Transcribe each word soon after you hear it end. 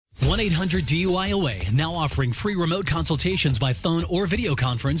1-800-DUI-OA, now offering free remote consultations by phone or video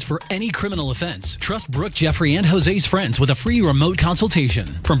conference for any criminal offense. Trust Brooke, Jeffrey, and Jose's friends with a free remote consultation.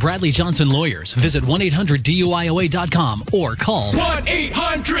 From Bradley Johnson Lawyers, visit 1-800-DUIOA.com or call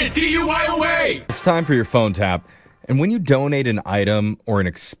 1-800-DUIOA. It's time for your phone tap. And when you donate an item or an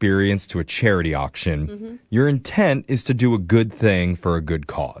experience to a charity auction, your intent is to do a good thing for a good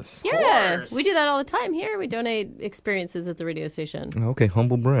cause. Yeah, we do that all the time here. We donate experiences at the radio station. Okay,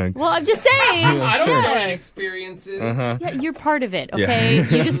 humble brag. Well, I'm just saying. I don't donate experiences. Yeah, you're part of it, okay?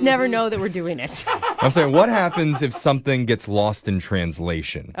 You just never know that we're doing it. I'm saying, what happens if something gets lost in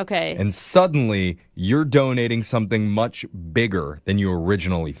translation? Okay. And suddenly you're donating something much bigger than you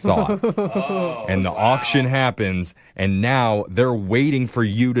originally thought. And the auction happens, and now they're waiting for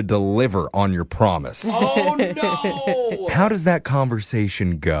you to deliver on your promise. Oh, no. How does that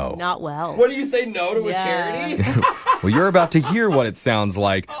conversation go? Not well. What do you say no to a charity? Well, you're about to hear what it sounds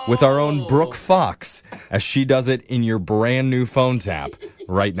like with our own Brooke Fox as she does it in your brand new phone tap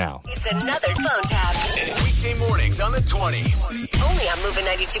right now. It's another phone tap. Weekday mornings on the 20s. Only on Moving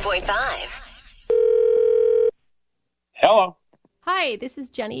 92.5. Hello. Hi, this is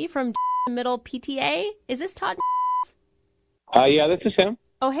Jenny from Middle PTA. Is this Todd? Yeah, this is him.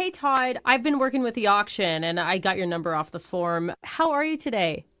 Oh, hey, Todd. I've been working with the auction, and I got your number off the form. How are you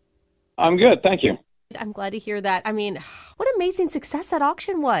today? I'm good, thank you. I'm glad to hear that. I mean, what amazing success that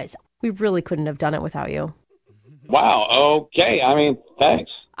auction was. We really couldn't have done it without you. Wow, okay. I mean,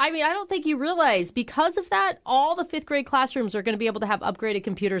 thanks. I mean, I don't think you realize because of that, all the fifth grade classrooms are going to be able to have upgraded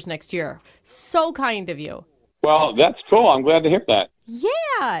computers next year. So kind of you. Well, that's cool. I'm glad to hear that.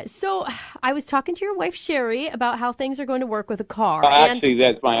 Yeah. So I was talking to your wife, Sherry, about how things are going to work with a car. Actually,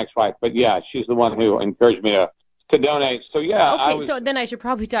 that's my ex-wife. But yeah, she's the one who encouraged me to donate. So yeah. Okay, so then I should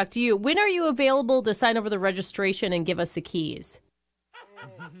probably talk to you. When are you available to sign over the registration and give us the keys?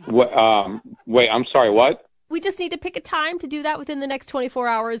 Wait, I'm sorry, what? We just need to pick a time to do that within the next 24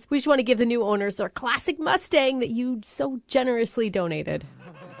 hours. We just want to give the new owners their classic Mustang that you so generously donated.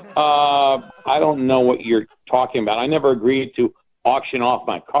 I don't know what you're talking about. I never agreed to auction off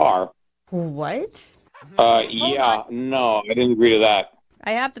my car. What? Yeah, no, I didn't agree to that.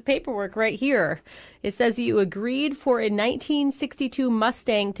 I have the paperwork right here. It says you agreed for a 1962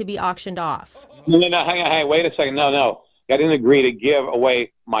 Mustang to be auctioned off. No, hang on, wait a second. No. I didn't agree to give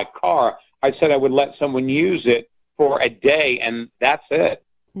away my car. I said I would let someone use it for a day, and that's it.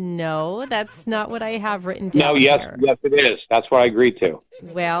 No, that's not what I have written down. No, yes, it is. That's what I agreed to.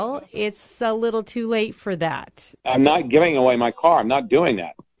 Well, it's a little too late for that. I'm not giving away my car. I'm not doing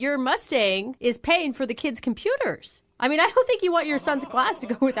that. Your Mustang is paying for the kids' computers. I mean, I don't think you want your son's class to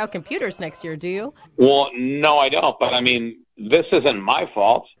go without computers next year, do you? Well, no, I don't. But, I mean, this isn't my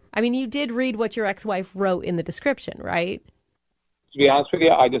fault. I mean, you did read what your ex-wife wrote in the description, right? To be honest with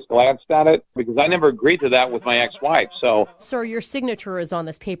you, I just glanced at it because I never agreed to that with my ex-wife. So, sir, your signature is on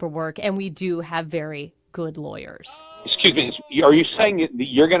this paperwork, and we do have very good lawyers. Excuse me, are you saying that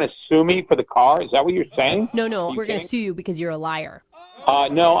you're going to sue me for the car? Is that what you're saying? No, we're going to sue you because you're a liar.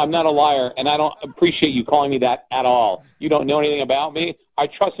 No, I'm not a liar, and I don't appreciate you calling me that at all. You don't know anything about me. I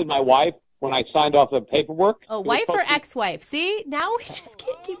trusted my wife when I signed off the paperwork. Oh, wife or ex-wife? See, now we just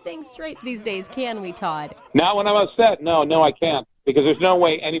can't keep things straight these days, can we, Todd? Not when I'm upset. No, I can't. Because there's no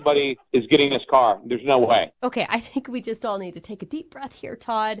way anybody is getting this car. There's no way. Okay, I think we just all need to take a deep breath here,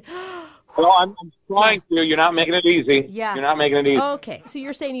 Todd. Well, I'm trying to. You're not making it easy. Yeah. You're not making it easy. Okay, so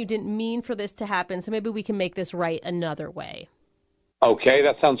you're saying you didn't mean for this to happen, so maybe we can make this right another way. Okay,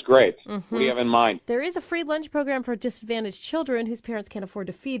 that sounds great. What do you have in mind? There is a free lunch program for disadvantaged children whose parents can't afford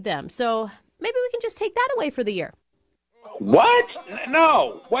to feed them. So maybe we can just take that away for the year. What?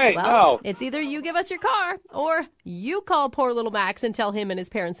 No. Wait, no. It's either you give us your car or you call poor little Max and tell him and his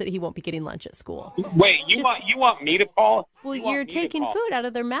parents that he won't be getting lunch at school. Wait, you want me to call? Well, you're taking food out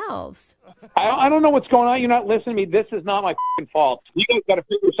of their mouths. I don't know what's going on. You're not listening to me. This is not my fault. You guys got to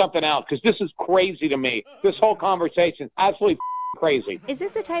figure something out because this is crazy to me. This whole conversation, absolutely crazy. Is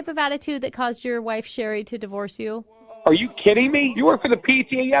this the type of attitude that caused your wife, Sherry, to divorce you? Are you kidding me? You work for the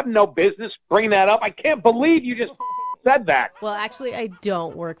PTA. You have no business bringing that up. I can't believe you just said that. Well, actually, I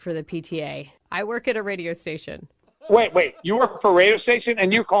don't work for the PTA. I work at a radio station. Wait. You work for a radio station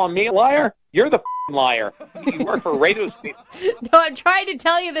and you're calling me a liar? You're the liar. You work for a radio station. No, I'm trying to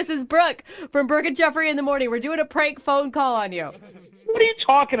tell you this is Brooke from Brooke and Jeffrey in the Morning. We're doing a prank phone call on you. What are you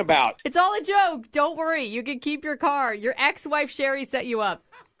talking about? It's all a joke. Don't worry. You can keep your car. Your ex-wife, Sherry, set you up.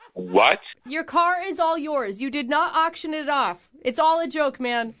 What? Your car is all yours. You did not auction it off. It's all a joke,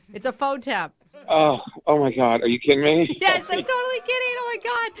 man. It's a phone tap. Oh my God, are you kidding me? Yes, I'm totally kidding. Oh my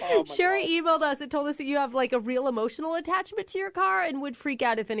God. Sherry emailed us and told us that you have like a real emotional attachment to your car and would freak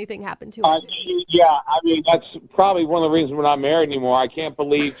out if anything happened to it. Yeah, I mean, that's probably one of the reasons we're not married anymore. I can't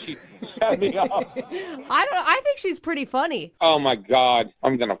believe she set me up. I don't know. I think she's pretty funny. Oh my God,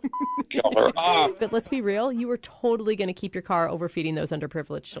 I'm gonna kill her. But let's be real. You were totally going to keep your car overfeeding those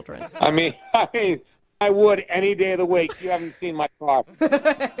underprivileged children. I mean, I would any day of the week. You haven't seen my car. Wake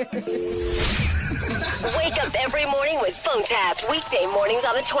up every morning with phone taps. Weekday mornings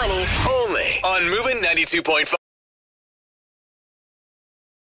on the 20s. Only on Moving 92.5.